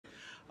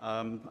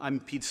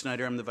I'm Pete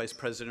Snyder. I'm the Vice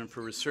President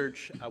for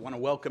Research. I want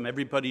to welcome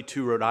everybody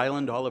to Rhode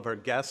Island, all of our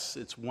guests.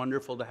 It's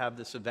wonderful to have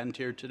this event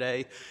here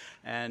today,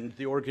 and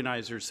the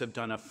organizers have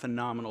done a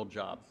phenomenal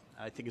job.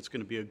 I think it's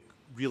going to be a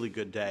really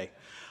good day.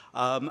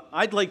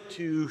 I'd like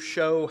to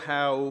show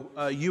how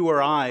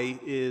URI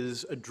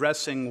is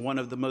addressing one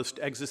of the most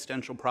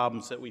existential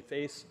problems that we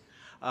face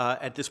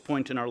at this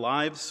point in our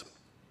lives.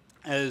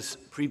 As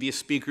previous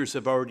speakers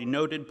have already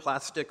noted,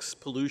 plastics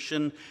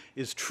pollution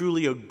is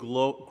truly a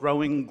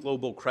growing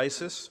global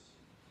crisis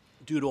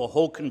due to a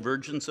whole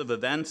convergence of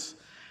events,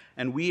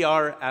 and we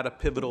are at a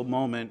pivotal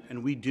moment,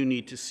 and we do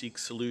need to seek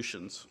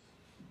solutions.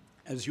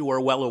 As you are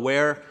well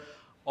aware,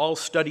 all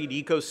studied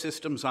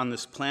ecosystems on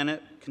this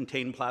planet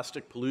contain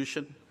plastic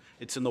pollution.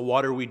 It's in the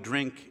water we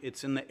drink,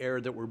 it's in the air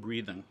that we're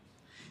breathing.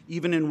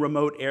 Even in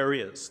remote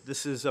areas.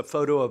 This is a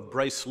photo of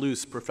Bryce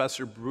Luce,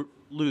 Professor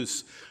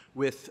Luce,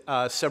 with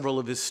several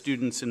of his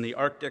students in the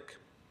Arctic,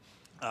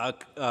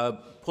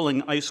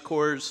 pulling ice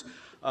cores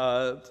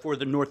for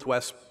the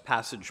Northwest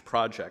Passage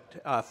project,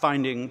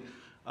 finding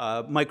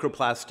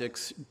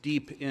microplastics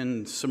deep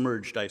in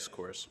submerged ice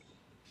cores.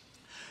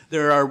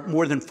 There are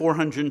more than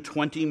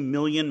 420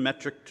 million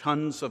metric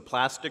tons of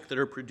plastic that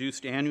are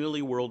produced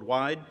annually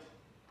worldwide.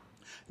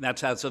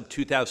 That's as of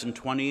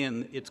 2020,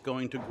 and it's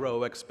going to grow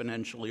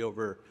exponentially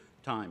over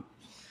time.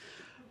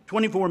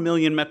 24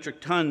 million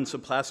metric tons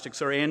of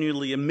plastics are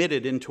annually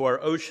emitted into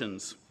our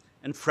oceans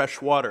and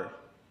fresh water.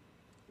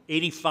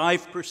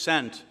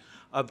 85%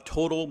 of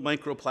total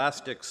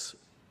microplastics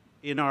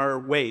in our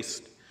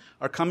waste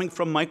are coming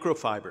from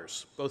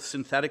microfibers, both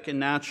synthetic and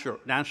natural,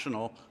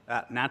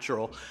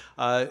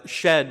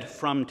 shed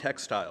from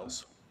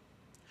textiles.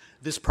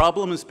 This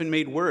problem has been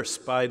made worse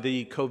by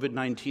the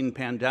COVID-19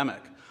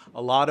 pandemic.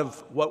 A lot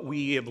of what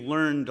we have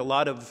learned, a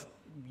lot of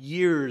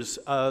years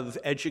of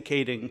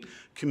educating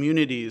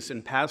communities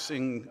and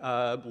passing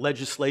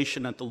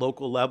legislation at the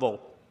local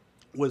level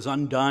was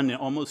undone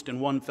almost in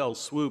one fell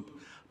swoop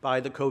by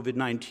the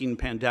COVID-19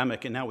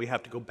 pandemic, and now we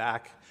have to go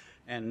back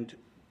and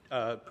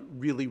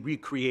really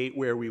recreate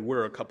where we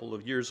were a couple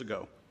of years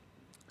ago.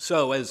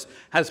 So, as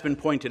has been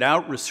pointed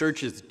out,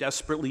 research is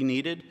desperately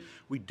needed.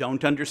 We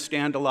don't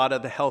understand a lot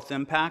of the health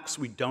impacts.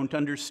 We don't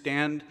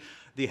understand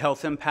the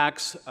health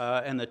impacts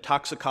and the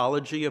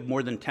toxicology of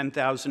more than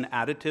 10,000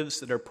 additives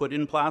that are put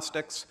in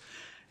plastics,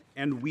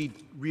 and we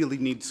really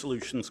need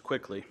solutions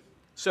quickly.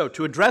 So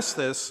to address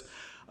this,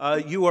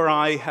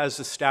 URI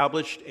has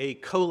established a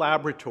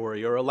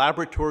co-laboratory, or a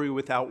laboratory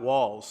without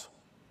walls,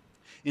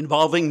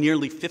 involving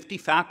nearly 50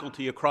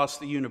 faculty across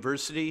the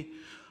university,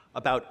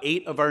 about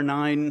 8 of our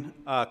 9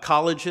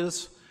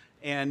 colleges,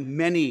 and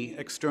many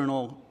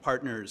external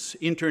partners,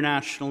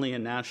 internationally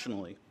and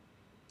nationally.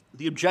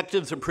 The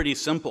objectives are pretty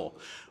simple.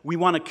 We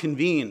want to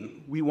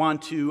convene. We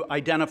want to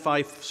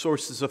identify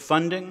sources of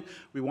funding.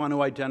 We want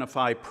to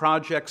identify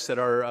projects that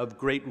are of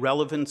great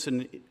relevance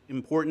and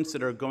importance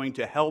that are going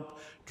to help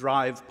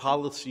drive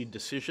policy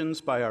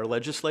decisions by our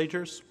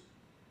legislators.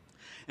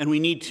 And we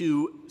need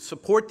to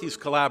support these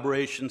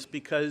collaborations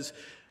because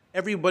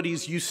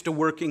everybody's used to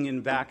working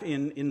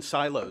in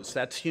silos.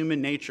 That's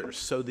human nature.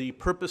 So the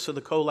purpose of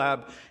the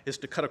collab is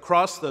to cut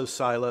across those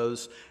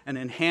silos and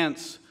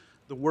enhance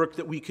the work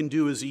that we can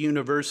do as a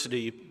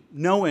university,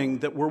 knowing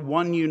that we're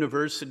one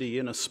university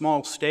in a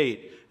small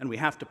state, and we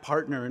have to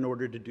partner in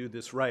order to do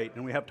this right,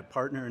 and we have to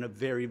partner in a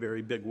very,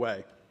 very big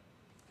way.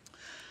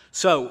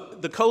 So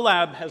the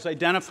collab has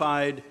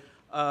identified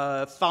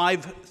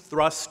 5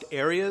 thrust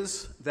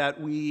areas that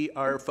we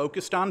are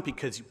focused on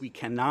because we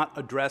cannot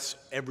address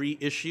every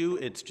issue.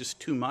 It's just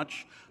too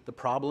much. The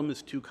problem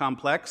is too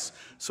complex.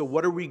 So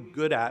what are we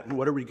good at, and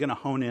what are we going to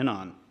hone in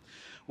on?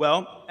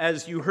 Well,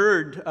 as you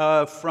heard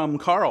from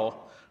Carl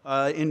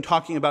in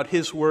talking about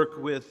his work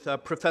with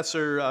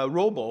Professor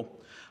Roble,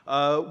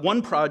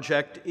 one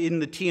project in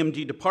the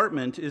TMD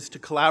department is to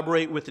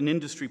collaborate with an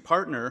industry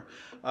partner,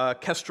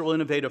 Kestrel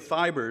Innovative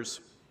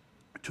Fibers,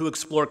 to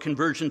explore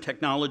conversion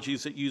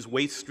technologies that use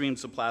waste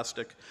streams of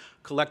plastic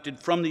collected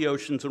from the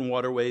oceans and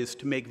waterways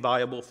to make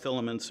viable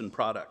filaments and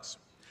products.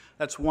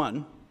 That's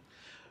one.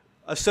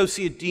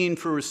 Associate Dean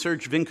for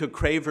Research Vinka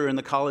Craver in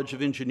the College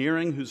of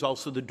Engineering, who's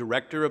also the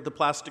director of the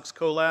Plastics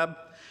Collab,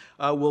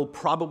 will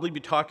probably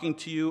be talking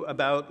to you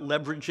about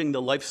leveraging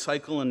the life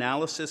cycle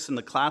analysis in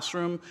the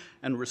classroom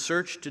and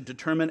research to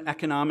determine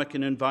economic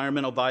and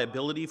environmental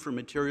viability for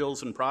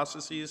materials and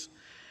processes.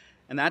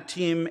 And that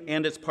team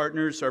and its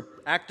partners are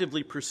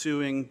actively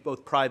pursuing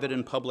both private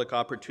and public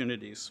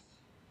opportunities.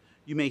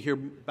 You may hear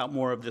about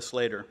more of this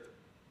later.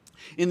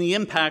 In the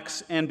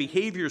impacts and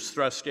behaviors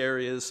thrust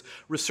areas,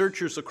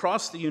 researchers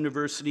across the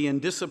university and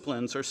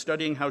disciplines are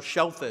studying how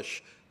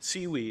shellfish,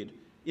 seaweed,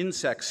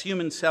 insects,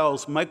 human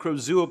cells,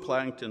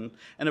 microzooplankton,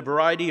 and a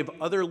variety of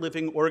other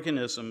living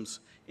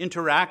organisms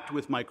interact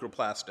with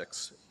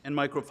microplastics and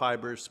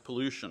microfibers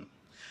pollution.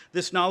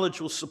 This knowledge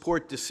will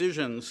support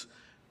decisions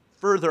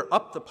further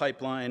up the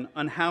pipeline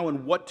on how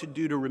and what to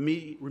do to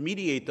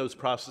remediate those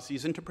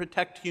processes and to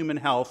protect human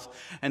health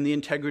and the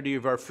integrity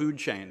of our food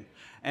chain.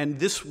 And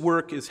this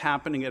work is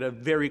happening at a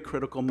very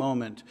critical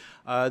moment.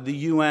 The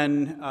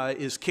UN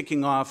is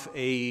kicking off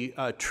a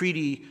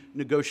treaty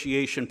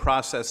negotiation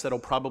process that'll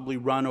probably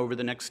run over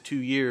the next 2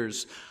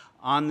 years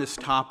on this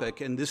topic,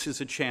 and this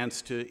is a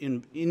chance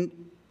to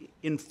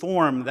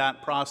inform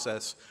that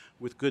process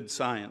with good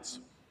science.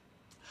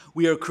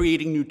 We are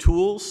creating new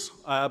tools,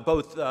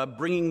 both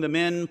bringing them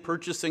in,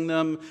 purchasing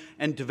them,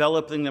 and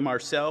developing them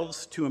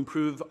ourselves to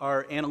improve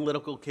our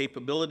analytical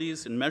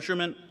capabilities and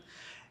measurement.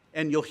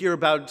 And you'll hear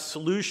about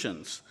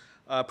solutions.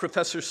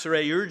 Professor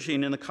Saray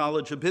Urjeen in the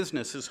College of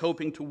Business is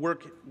hoping to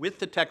work with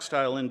the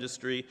textile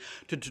industry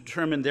to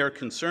determine their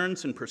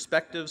concerns and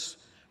perspectives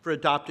for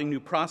adopting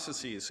new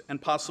processes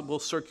and possible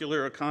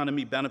circular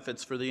economy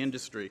benefits for the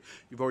industry.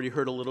 You've already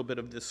heard a little bit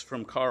of this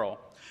from Carl.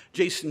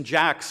 Jason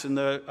Jacks in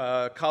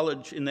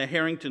the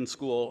Harrington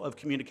School of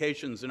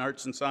Communications and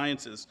Arts and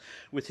Sciences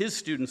with his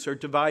students are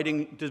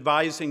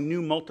devising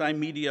new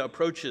multimedia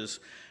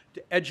approaches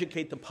to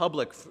educate the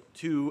public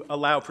to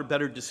allow for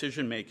better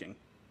decision making.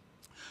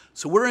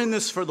 So we're in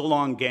this for the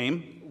long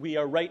game. We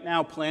are right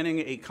now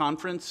planning a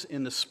conference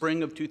in the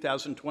spring of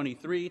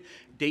 2023,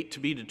 date to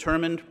be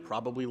determined,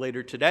 probably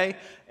later today.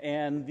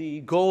 And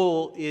the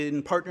goal,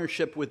 in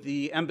partnership with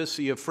the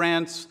Embassy of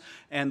France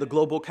and the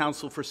Global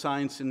Council for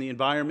Science and the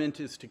Environment,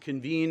 is to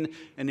convene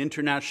an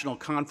international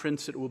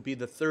conference. It will be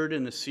the third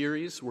in a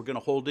series. We're going to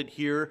hold it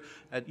here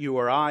at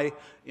URI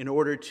in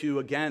order to,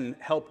 again,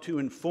 help to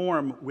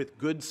inform with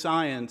good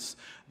science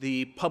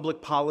the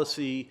public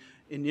policy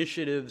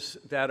initiatives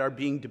that are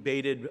being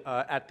debated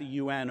at the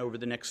UN over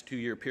the next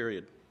 2-year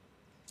period.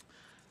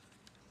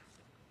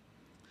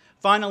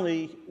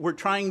 Finally, we're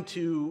trying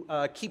to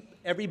keep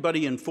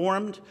everybody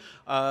informed.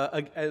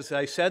 As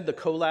I said, the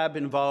CoLab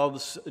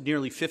involves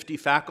nearly 50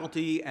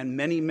 faculty and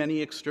many,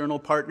 many external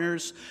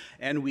partners.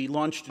 And we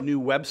launched a new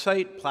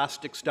website,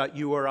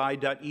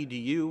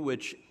 plastics.uri.edu,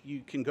 which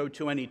you can go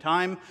to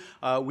anytime.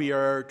 We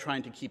are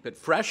trying to keep it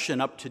fresh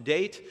and up to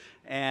date.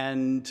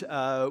 And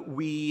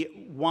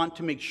we want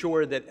to make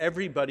sure that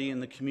everybody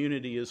in the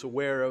community is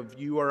aware of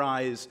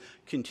URI's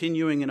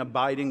continuing and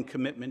abiding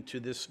commitment to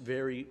this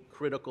very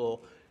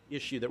critical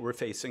issue that we're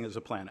facing as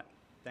a planet.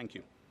 Thank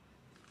you.